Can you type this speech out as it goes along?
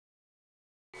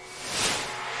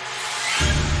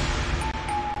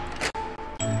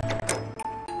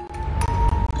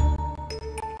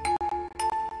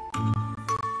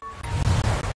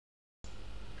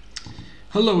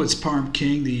Hello, it's Parm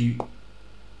King, the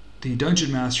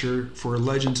Dungeon Master for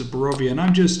Legends of Barovia, and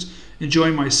I'm just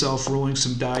enjoying myself rolling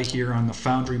some die here on the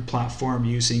Foundry platform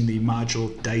using the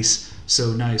module Dice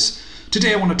So Nice.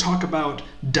 Today I want to talk about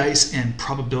dice and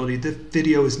probability. This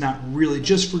video is not really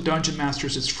just for Dungeon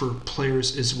Masters, it's for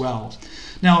players as well.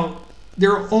 Now,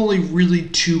 there are only really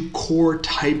two core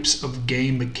types of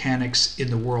game mechanics in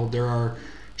the world. There are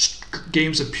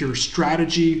games of pure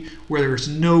strategy where there's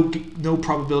no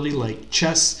probability, like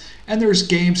chess, and there's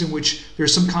games in which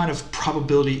there's some kind of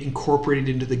probability incorporated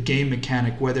into the game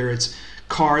mechanic, whether it's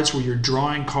cards where you're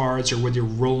drawing cards or whether you're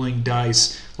rolling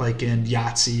dice like in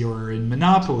Yahtzee or in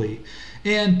Monopoly.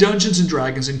 And Dungeons and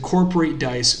Dragons incorporate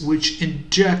dice which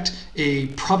inject a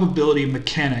probability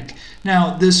mechanic.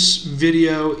 Now, this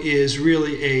video is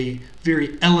really a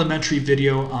very elementary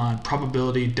video on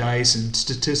probability, dice, and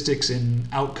statistics and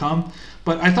outcome,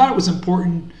 but I thought it was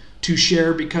important to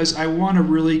share because I want to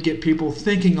really get people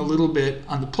thinking a little bit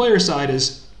on the player side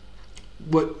is,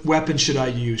 what weapon should I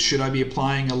use? Should I be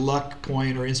applying a luck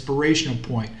point or inspirational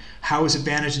point? How is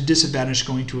advantage and disadvantage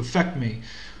going to affect me?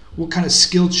 What kind of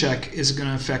skill check is going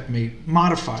to affect me?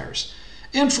 Modifiers.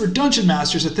 And for Dungeon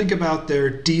Masters, I think about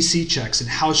their DC checks and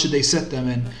how should they set them,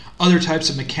 and other types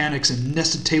of mechanics and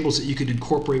nested tables that you could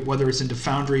incorporate, whether it's into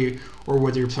Foundry or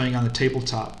whether you're playing on the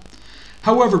tabletop.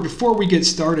 However, before we get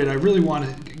started, I really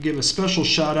want to give a special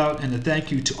shout out and a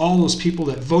thank you to all those people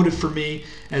that voted for me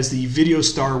as the Video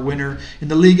Star winner in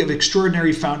the League of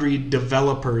Extraordinary Foundry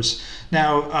Developers.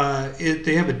 Now,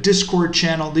 they have a Discord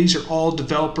channel. These are all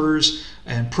developers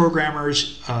and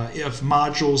programmers of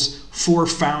modules for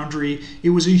Foundry.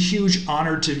 It was a huge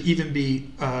honor to even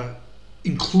be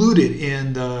included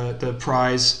in the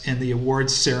prize and the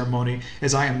awards ceremony,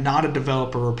 as I am not a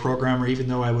developer or programmer, even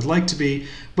though I would like to be.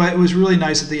 But it was really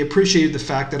nice that they appreciated the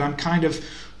fact that I'm kind of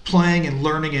playing and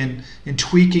learning and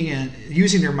tweaking and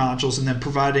using their modules, and then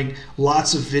providing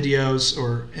lots of videos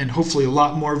and hopefully a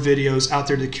lot more videos out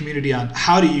there to the community on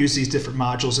how to use these different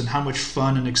modules and how much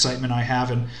fun and excitement I have.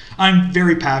 And I'm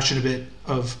very passionate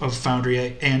of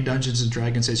Foundry and Dungeons and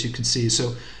Dragons, as you can see.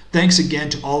 So thanks again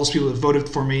to all those people that voted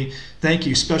for me. Thank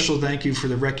you, special thank you for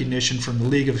the recognition from the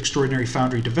League of Extraordinary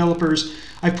Foundry Developers.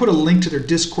 I put a link to their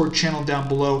Discord channel down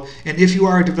below, and if you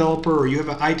are a developer or you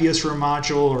have ideas for a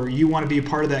module or you want to be a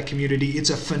part of that community, it's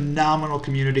a phenomenal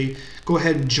community. Go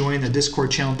ahead and join the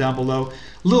Discord channel down below.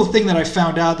 A little thing that I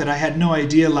found out that I had no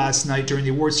idea last night during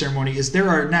the award ceremony is there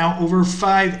are now over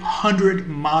 500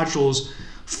 modules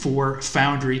for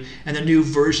Foundry, and the new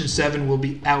version 7 will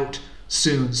be out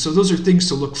soon. So those are things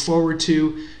to look forward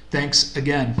to. Thanks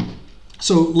again.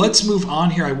 So let's move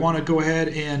on here. I want to go ahead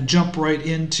and jump right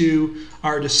into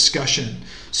our discussion.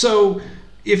 So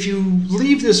if you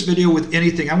leave this video with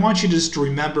anything, I want you just to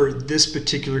remember this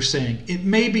particular saying. It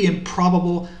may be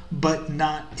improbable, but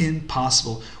not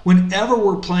impossible. Whenever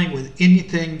we're playing with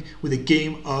anything with a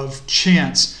game of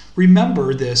chance,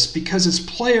 remember this, because as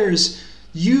players,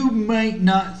 you might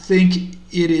not think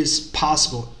it is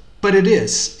possible, but it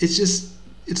is.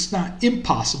 It's not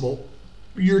impossible.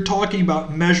 You're talking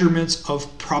about measurements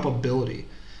of probability.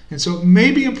 And so it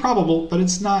may be improbable, but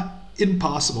it's not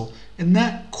impossible. And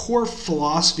that core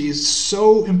philosophy is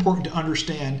so important to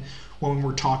understand when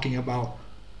we're talking about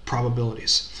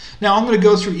probabilities. Now, I'm going to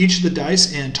go through each of the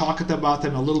dice and talk about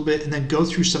them a little bit, and then go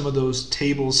through some of those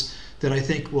tables that I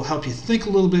think will help you think a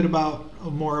little bit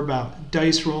more about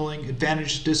dice rolling,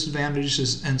 advantages,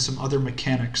 disadvantages, and some other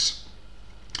mechanics.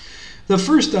 The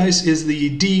first dice is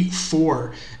the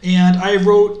D4, and I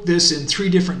wrote this in 3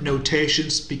 different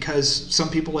notations because some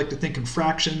people like to think in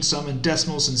fractions, some in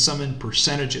decimals, and some in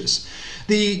percentages.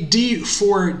 The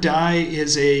D4 die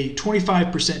is a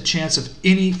 25% chance of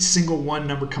any single one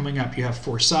number coming up. You have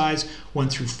 4 sides, 1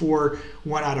 through 4.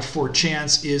 1 out of 4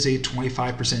 chance is a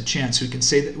 25% chance. We can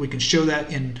say that we can show that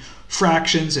in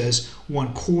fractions as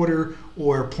 1/4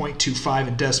 or 0.25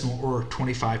 in decimal, or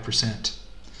 25%.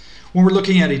 When we're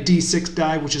looking at a D6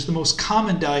 die, which is the most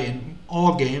common die in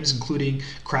all games, including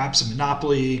craps and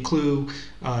Monopoly, Clue,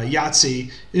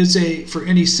 Yahtzee, for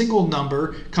any single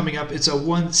number coming up, it's a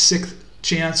 1/6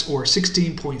 chance or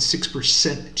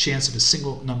 16.6% chance of a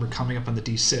single number coming up on the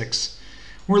D6.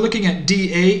 When we're looking at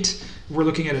D8, we're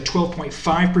looking at a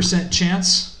 12.5%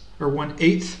 chance, or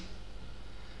 1/8.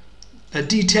 A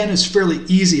D10 is fairly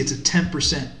easy. It's a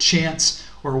 10% chance,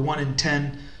 or a 1 in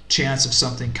 10 chance of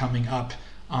something coming up.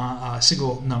 A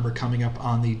single number coming up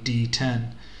on the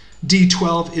D10.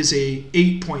 D12 is a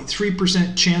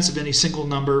 8.3% chance of any single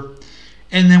number.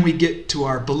 And then we get to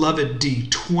our beloved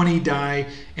D20 die,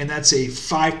 and that's a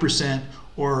 5%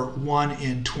 or 1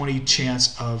 in 20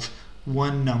 chance of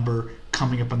one number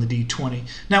coming up on the D20.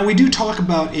 Now we do talk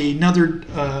about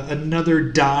another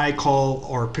die called,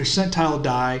 or percentile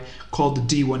die called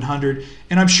the D100,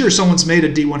 and I'm sure someone's made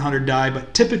a D100 die,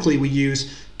 but typically we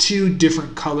use two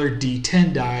different colored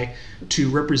D10 die to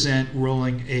represent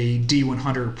rolling a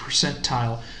D100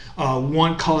 percentile.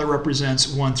 One color represents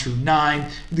 1 through 9.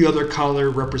 The other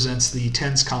color represents the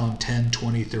tens column, 10,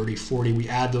 20, 30, 40. We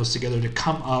add those together to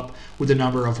come up with a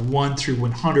number of 1 through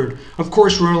 100. Of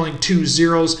course, rolling 2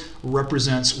 zeros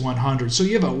represents 100. So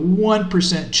you have a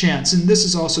 1% chance, and this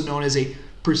is also known as a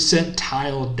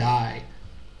percentile die.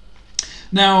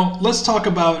 Now, let's talk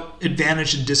about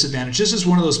advantage and disadvantage. This is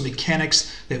one of those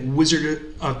mechanics that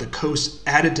Wizard of the Coast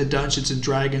added to Dungeons &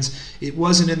 Dragons. It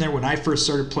wasn't in there when I first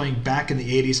started playing back in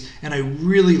the 80s, and I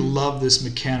really love this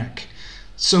mechanic.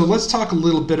 So let's talk a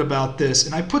little bit about this.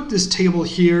 And I put this table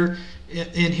here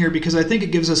in here because I think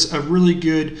it gives us a really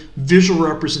good visual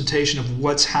representation of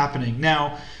what's happening.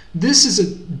 Now, this is a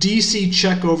DC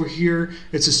check over here.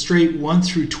 It's a straight 1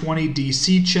 through 20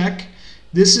 DC check.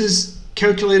 This is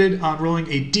calculated on rolling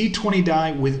a D20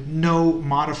 die with no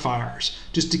modifiers,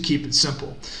 just to keep it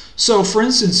simple. So for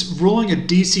instance, rolling a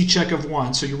DC check of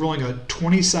 1, so you're rolling a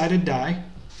 20-sided die,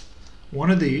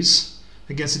 one of these,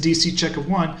 against a DC check of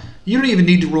 1, you don't even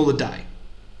need to roll the die.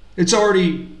 It's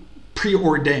already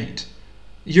preordained.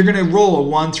 You're going to roll a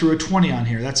 1 through a 20 on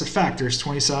here. That's a fact. There's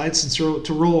 20 sides, and so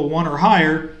to roll a 1 or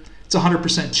higher, it's a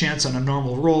 100% chance on a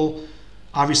normal roll.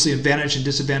 Obviously, advantage and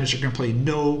disadvantage are going to play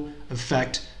no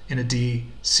effect in a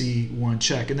DC1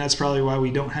 check, and that's probably why we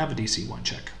don't have a DC1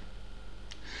 check.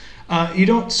 You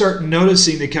don't start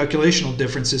noticing the calculational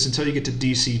differences until you get to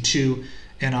DC2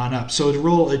 and on up. So to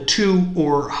roll a 2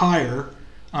 or higher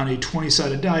on a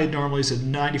 20-sided die normally is a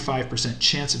 95%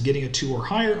 chance of getting a 2 or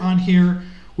higher on here.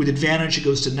 With advantage, it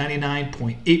goes to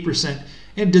 99.8%,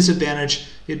 and disadvantage,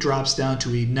 it drops down to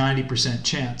a 90%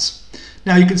 chance.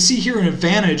 Now you can see here in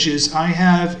advantage is I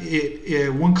have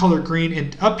one color green,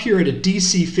 and up here at a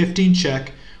DC 15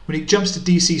 check, when it jumps to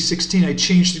DC 16, I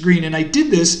change the green. And I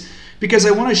did this because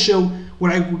I want to show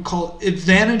what I would call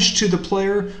advantage to the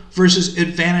player versus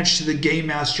advantage to the game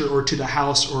master or to the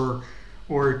house or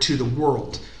to the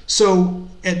world. So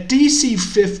at DC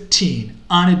 15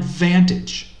 on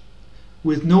advantage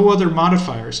with no other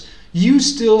modifiers, you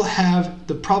still have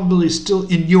the probability still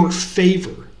in your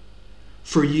favor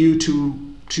for you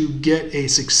to get a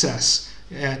success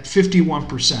at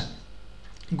 51%,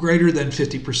 greater than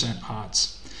 50%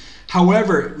 odds.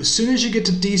 However, as soon as you get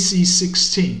to DC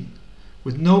 16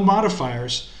 with no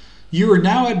modifiers, you are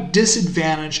now at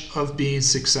disadvantage of being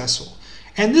successful.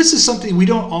 And this is something we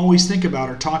don't always think about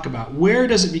or talk about. Where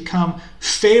does it become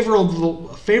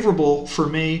favorable for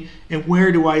me, and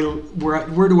where do I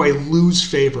lose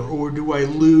favor, or do I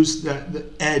lose the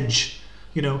edge?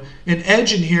 You know, an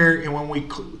edge in here, and when we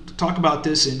talk about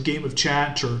this in Game of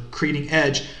Chat or creating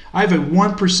edge, I have a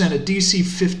 1% at DC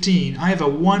 15. I have a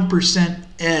 1%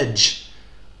 edge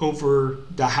over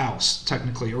the house,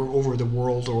 technically, or over the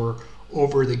world, or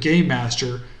over the game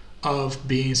master of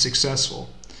being successful.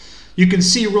 You can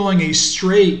see rolling a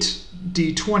straight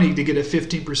D20 to get a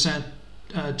 15%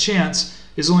 chance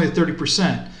is only a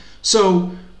 30%.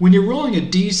 So when you're rolling a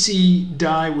DC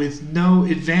die with no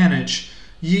advantage,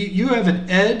 you have an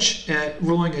edge at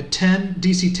rolling a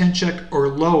DC 10 check or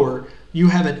lower. You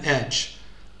have an edge.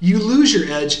 You lose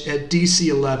your edge at DC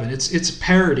 11. It's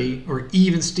parity or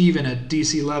even Steven at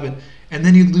DC 11, and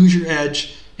then you lose your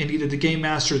edge, and either the game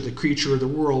master, the creature, or the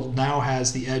world now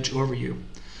has the edge over you.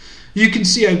 You can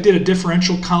see I did a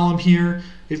differential column here.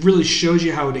 It really shows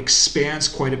you how it expands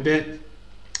quite a bit.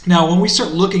 Now, when we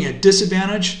start looking at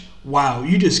disadvantage, wow,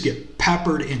 you just get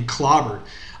peppered and clobbered.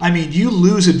 I mean, you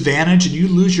lose advantage and you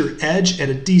lose your edge at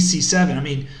a DC 7. I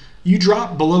mean, you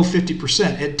drop below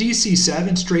 50%. At DC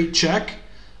 7, straight check,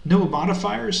 no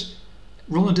modifiers,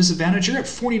 rolling disadvantage, you're at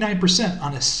 49%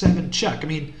 on a 7 check. I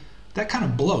mean, that kind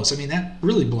of blows. I mean, that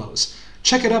really blows.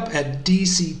 Check it up at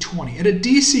DC 20. At a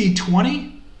DC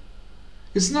 20,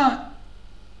 it's not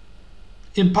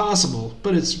impossible,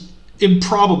 but it's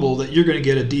improbable that you're going to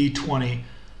get a D20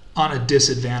 on a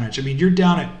disadvantage. I mean, you're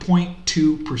down at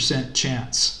 0.2%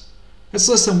 chance. That's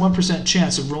less than 1%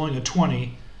 chance of rolling a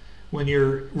 20 when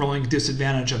you're rolling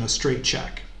disadvantage on a straight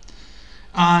check.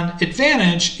 On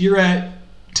advantage, you're at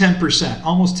 10%,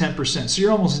 almost 10%. So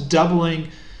you're almost doubling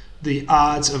the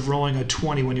odds of rolling a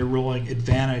 20 when you're rolling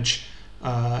advantage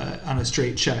on a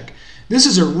straight check. This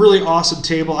is a really awesome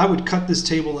table. I would cut this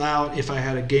table out if I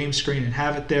had a game screen and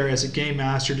have it there as a game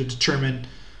master to determine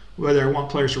whether I want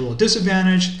players to roll a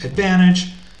disadvantage,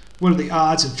 advantage, what are the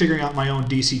odds, and figuring out my own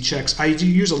DC checks. I do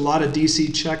use a lot of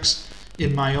DC checks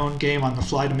in my own game on the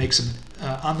fly to make some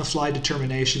on-the-fly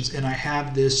determinations, and I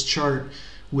have this chart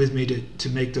with me to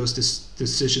make those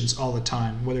decisions all the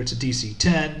time, whether it's a DC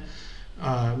 10,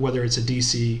 whether it's a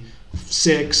DC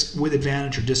 6 with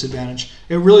advantage or disadvantage.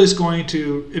 It really is going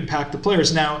to impact the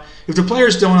players. Now, if the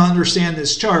players don't understand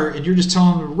this chart and you're just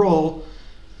telling them to roll,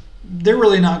 they're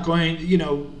really not going,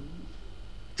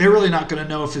 they're really not going to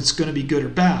know if it's going to be good or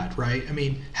bad, right? I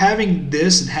mean, having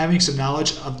this and having some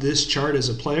knowledge of this chart as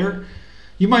a player,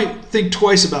 you might think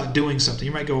twice about doing something.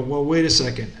 You might go, well, wait a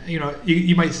second.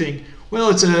 You might think, well,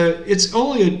 it's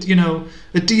only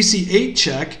a DC 8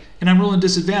 check, and I'm rolling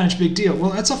disadvantage, big deal.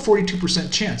 Well, that's a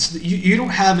 42% chance. You don't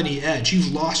have any edge.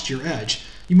 You've lost your edge.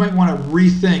 You might want to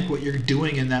rethink what you're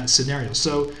doing in that scenario.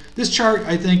 So this chart,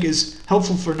 I think, is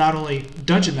helpful for not only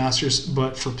Dungeon Masters,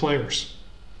 but for players.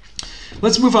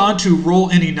 Let's move on to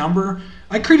roll any number.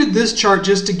 I created this chart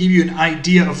just to give you an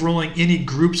idea of rolling any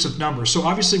groups of numbers. So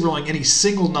obviously rolling any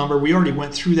single number, we already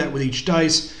went through that with each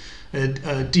dice.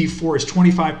 D4 is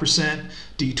 25%,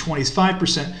 D20 is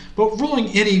 5%, but rolling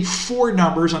any 4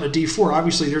 numbers on a D4,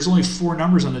 obviously there's only 4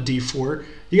 numbers on a D4,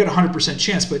 you got a 100%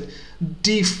 chance, but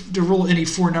to roll any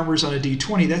 4 numbers on a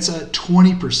D20, that's a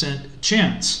 20%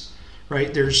 chance,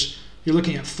 right? You're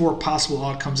looking at 4 possible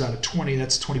outcomes out of 20,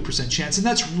 that's a 20% chance, and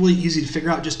that's really easy to figure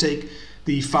out. Just take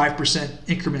the 5%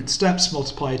 increment steps,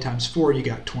 multiply it times 4, you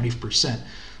got 20%.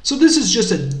 So this is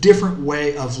just a different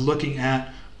way of looking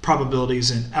at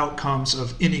probabilities and outcomes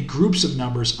of any groups of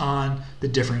numbers on the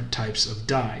different types of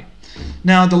die.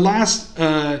 Now, the last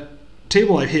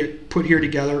table I put here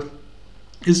together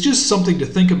is just something to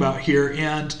think about here,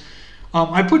 and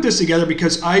I put this together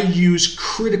because I use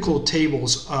critical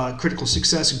tables, critical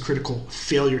success and critical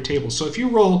failure tables. So if you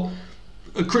roll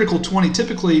a critical 20,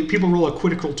 typically people roll a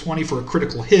critical 20 for a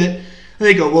critical hit, and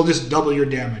they go, well, just double your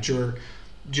damage, or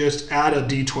just add a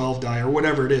D12 die, or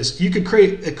whatever it is. You could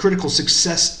create a critical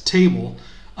success table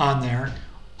on there,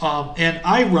 and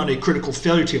I run a critical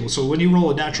failure table. So when you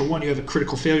roll a natural 1, you have a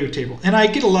critical failure table. And I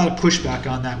get a lot of pushback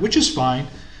on that, which is fine.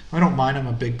 I don't mind. I'm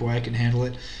a big boy. I can handle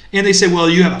it. And they say, well,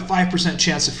 you have a 5%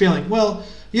 chance of failing. Well,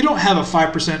 you don't have a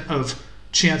 5% of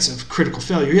chance of critical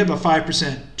failure. You have a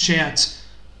 5% chance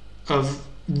of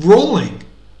rolling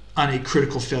on a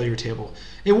critical failure table.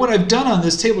 And what I've done on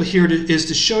this table here is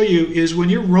to show you is when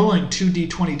you're rolling 2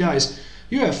 D20 dice,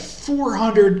 you have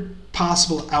 400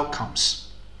 possible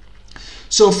outcomes.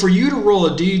 So for you to roll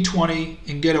a D20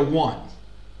 and get a 1,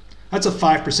 that's a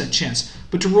 5% chance.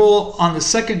 But to roll on the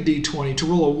second D20, to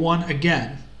roll a 1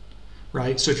 again,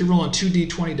 right? So if you're rolling 2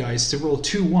 D20 dice, to roll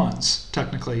 2 1s,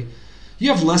 technically, you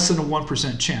have less than a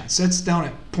 1% chance. That's down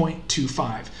at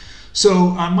 0.25. So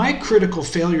on my critical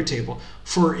failure table,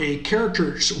 for a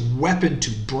character's weapon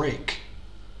to break,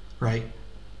 right,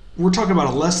 we're talking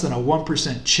about a less than a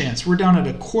 1% chance. We're down at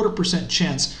a 1/4%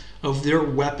 chance of their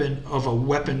weapon, of a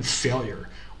weapon failure,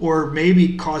 or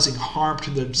maybe causing harm to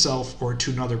themselves or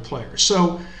to another player.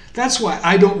 So that's why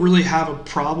I don't really have a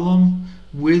problem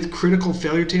with critical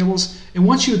failure tables. And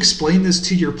once you explain this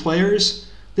to your players,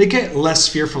 they get less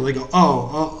fearful. They go,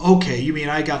 oh, okay, you mean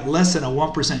I got less than a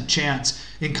 1% chance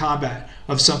in combat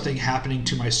of something happening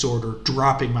to my sword or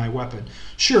dropping my weapon.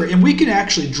 Sure, and we can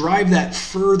actually drive that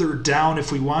further down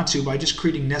if we want to by just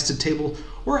creating nested table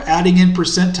or adding in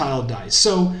percentile dice.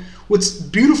 So what's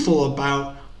beautiful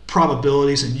about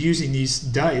probabilities and using these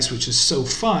dice, which is so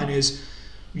fun, is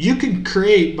you can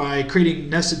create, by creating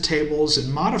nested tables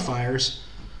and modifiers,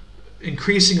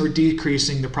 increasing or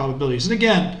decreasing the probabilities. And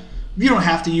again, you don't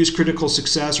have to use critical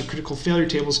success or critical failure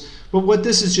tables, but what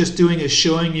this is just doing is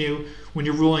showing you when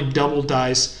you're rolling double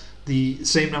dice, the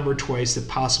same number twice, the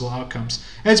possible outcomes.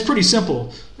 And it's pretty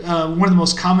simple. One of the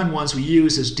most common ones we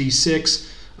use is D6.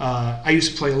 I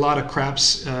used to play a lot of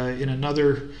craps in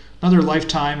another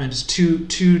lifetime, and it's two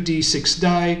D6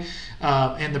 die,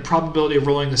 and the probability of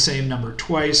rolling the same number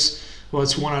twice, well,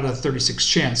 it's 1 out of 36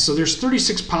 chance. So there's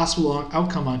 36 possible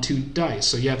outcome on 2 dice.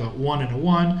 So you have a 1 and a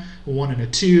 1, a 1 and a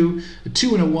 2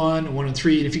 and a 1, a 1 and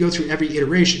 3. And if you go through every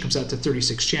iteration, it comes out to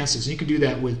 36 chances. And you can do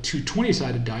that with 2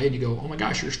 20-sided die, and you go, oh my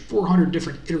gosh, there's 400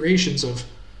 different iterations of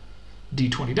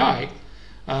D20 die.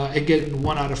 And getting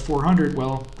 1 out of 400,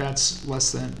 well, that's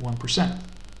less than 1%.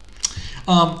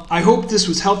 I hope this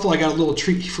was helpful. I got a little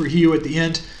treat for you at the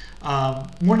end.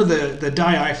 One of the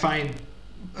die I find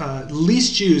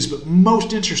least used but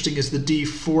most interesting is the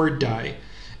D4 die.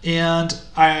 And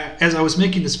as I was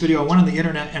making this video, I went on the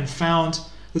internet and found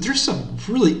that there's some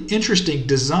really interesting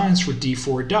designs for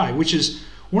D4 die, which is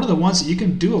one of the ones that you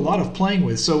can do a lot of playing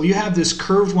with. So you have this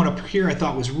curved one up here I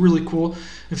thought was really cool.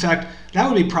 In fact, that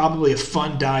would be probably a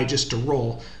fun die just to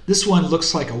roll. This one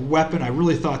looks like a weapon. I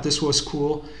really thought this was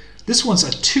cool. This one's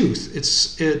a tooth.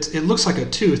 It looks like a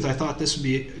tooth. I thought this would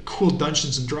be a cool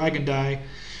Dungeons and Dragon die.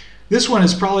 This one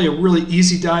is probably a really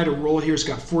easy die to roll here. It's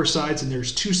got 4 sides, and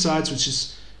there's 2 sides, which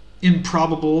is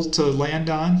improbable to land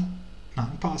on.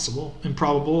 Not impossible.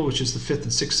 Improbable, which is the 5th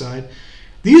and 6th side.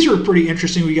 These are pretty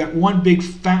interesting. We got one big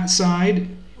fat side,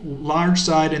 large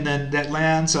side, and then that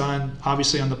lands on,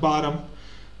 obviously, on the bottom.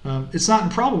 It's not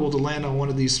improbable to land on one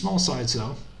of these small sides,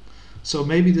 though. So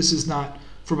maybe this is not,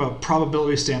 from a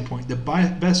probability standpoint, the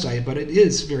best die, but it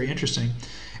is very interesting.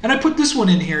 And I put this one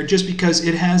in here just because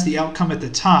it has the outcome at the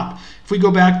top. If we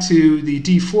go back to the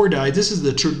D4 die, this is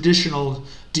the traditional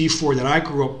D4 that I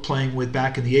grew up playing with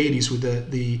back in the 80s, with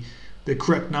the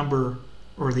correct number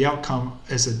or the outcome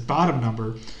as a bottom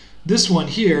number. This one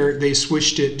here, they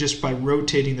switched it just by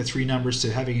rotating the 3 numbers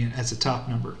to having it as a top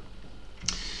number.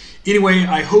 Anyway,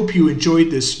 I hope you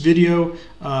enjoyed this video.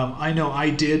 I know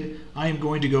I did. I am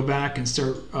going to go back and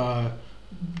start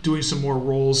doing some more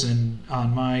rolls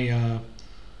on my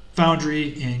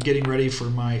Foundry and getting ready for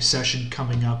my session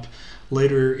coming up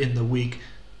later in the week.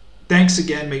 Thanks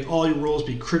again. May all your rolls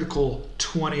be critical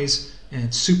 20s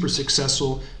and super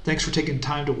successful. Thanks for taking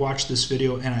time to watch this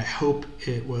video, and I hope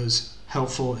it was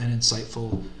helpful and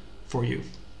insightful for you.